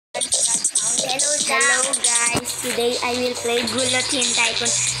Hello guys, today I will play guillotine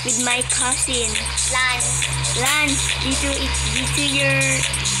tycoon with my cousin Lance.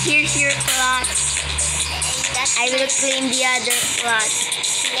 Here's your plot. I will claim the other plot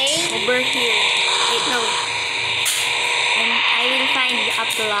over here. Wait, no. And I will find a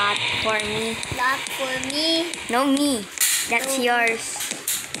plot for me. Plot for me? No, me. That's yours.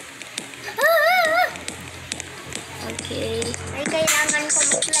 Okay. Ay, kailangan ko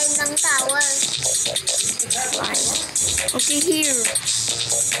mag-climb ng tower. Fine. Okay, here.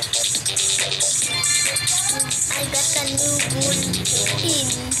 I got a new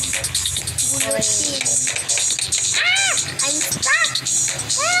guillotine. I'm stuck.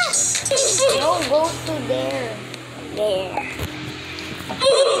 No, go to there. There.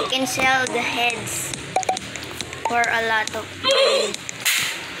 You can sell the heads for a lot of money.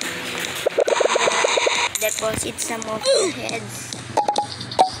 Deposit some of the heads.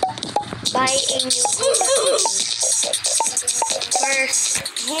 Buy a new guillotine. First,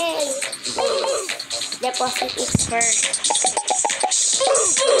 hey, deposit it first.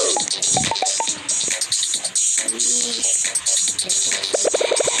 Please.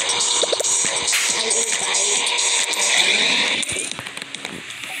 I will buy it.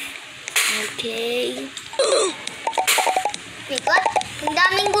 Okay. Pikot, ang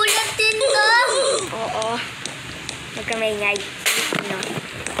daming guillotine ko. Oo. Huwag ka maingay. No.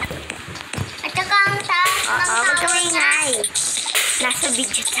 At saka ang taas ng Oo, huwag ka tower na. maingay. Nasa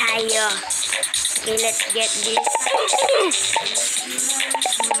video tayo. Okay, let's get this.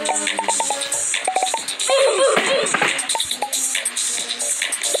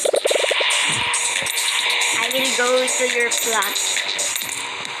 I will go to your plot.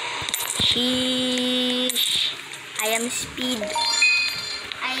 Sheesh. I am speed.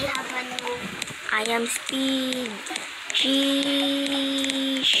 I am speed.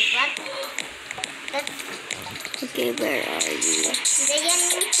 Sheesh. What? That's, Okay, where are you? hindi yan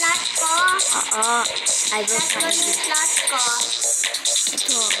yung plot ko. Oo, I will Tatlo find yung you. plot ko.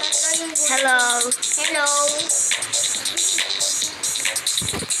 Ito. Tatlo yung guillotine. Hello. Hello.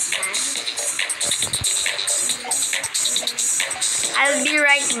 I'll be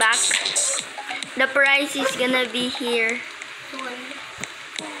right back. The price is gonna be here.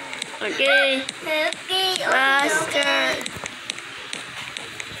 Okay. Okay. Faster.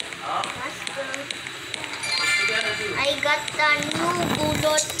 I got a new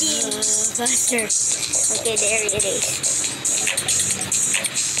guillotine. Faster. Okay, there it is.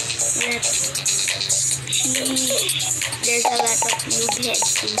 Let's see. There's a lot of noob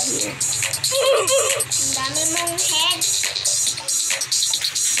heads in here. Ang dami mong head.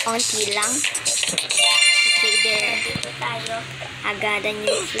 Onti lang. Okay, there. Dito tayo. I got a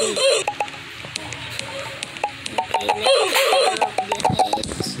new free. Okay, let's fill up the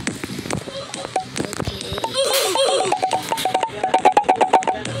heads.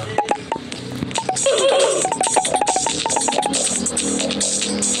 Okay.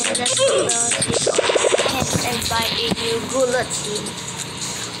 Let's close it heads and buy a new guillotine.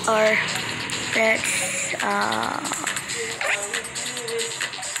 Or let's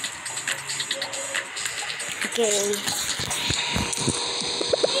okay.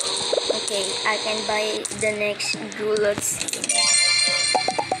 Okay, I can buy the next guillotine.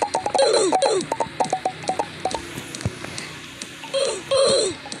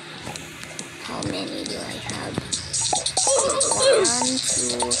 How many do I have? 1,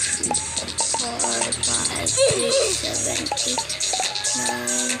 2, 3, 4, 5, 6, 7, 8,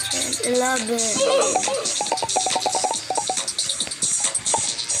 9, 10, 11.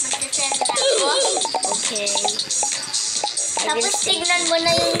 Magsasend ako. Okay. Tapos tignan mo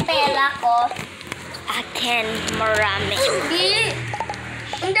na yung pera ko. Akin, marami. Hindi.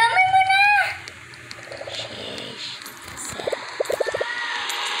 Ang dami mo na.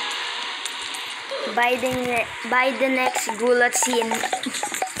 Buy the next guillotine.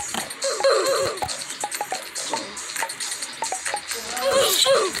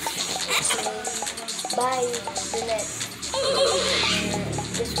 Buy the next.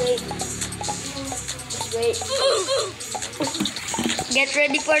 Just wait. Just wait. Get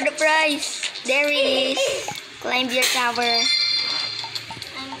ready for the prize. There it is. Climb your tower.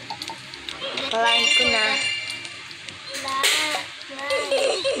 Climb ko na.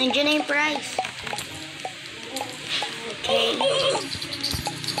 Nandiyan na yung prize. Okay.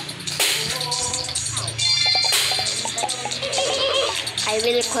 I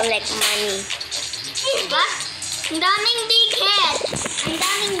will collect money. Diba? Ang daming big head. Ang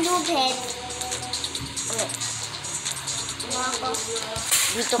daming noob head.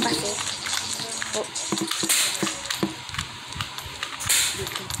 Dito kasi. Oh.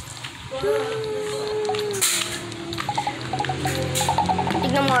 Dito.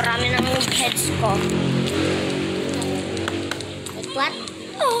 Tignan mo, rami ng heads ko. Wait, what?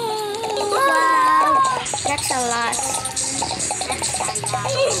 Wow! That's a lot.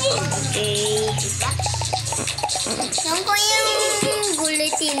 Okay. Yung ko yung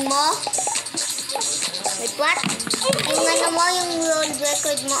guillotine mo. Wait, what? Yung ano mo, yung world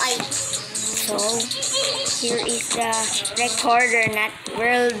record mo ay... So, here is the recorder, not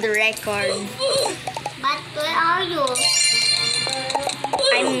world record. But where are you?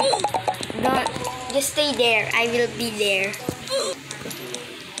 Don't just stay there. I will be there.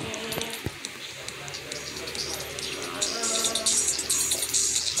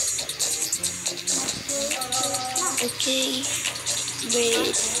 Okay.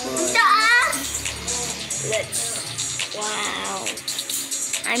 Wait. Ito ah! Wow.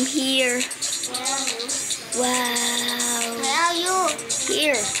 I'm here. Wow. Where are you?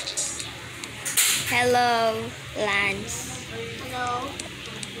 Here. Hello, Lance. Hello?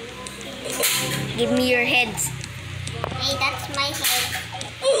 Give me your heads. Hey, that's my head.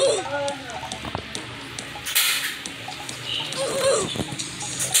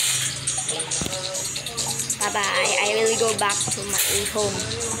 Bye-bye. I will go back to my home.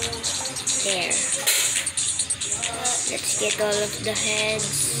 There. Let's get all of the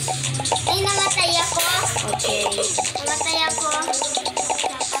heads. Ay, namatay ako. Okay. Namatay ako.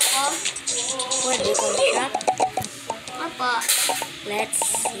 Shop ako. What do you call shop? Opo. Let's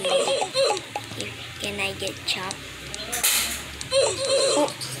see. If can I get chopped? Oh,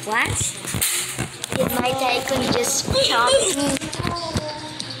 what? Did my tycoon just chop me?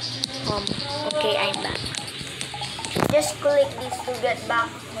 Okay, I'm back. Just click this to get back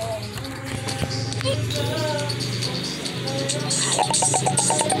home.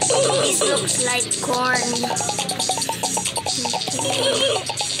 This looks like corn.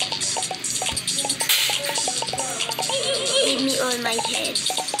 Give me all my heads.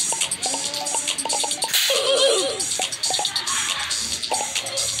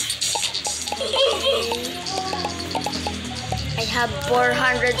 I have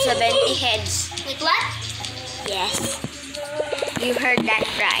 470 heads. Wait, what? Yes. You heard that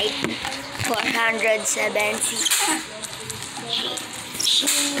right. 470.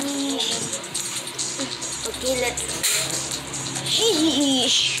 Okay, let's...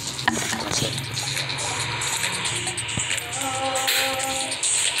 Sheesh. Okay.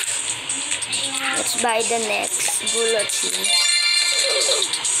 Let's buy the next guillotine.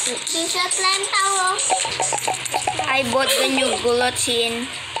 Yung shot lang tao. I bought the new guillotine.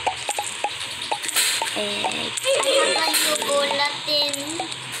 And Ano ba yung guillotine?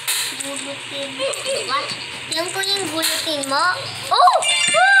 Guillotine. What? Yung ko yung guillotine mo? Oh!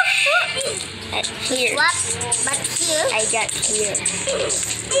 here. What? But here? I got here.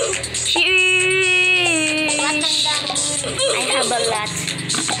 Sheesh. What ang dami? I have a lot.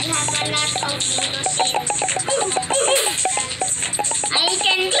 I have a lot of guillotine. I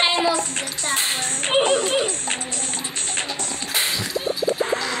can climb off the tower.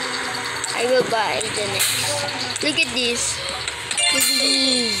 I will buy the next. Look at this.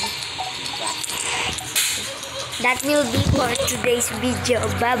 Please. That will be for today's video.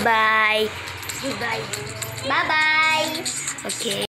 Bye-bye. Goodbye. Bye-bye. Okay.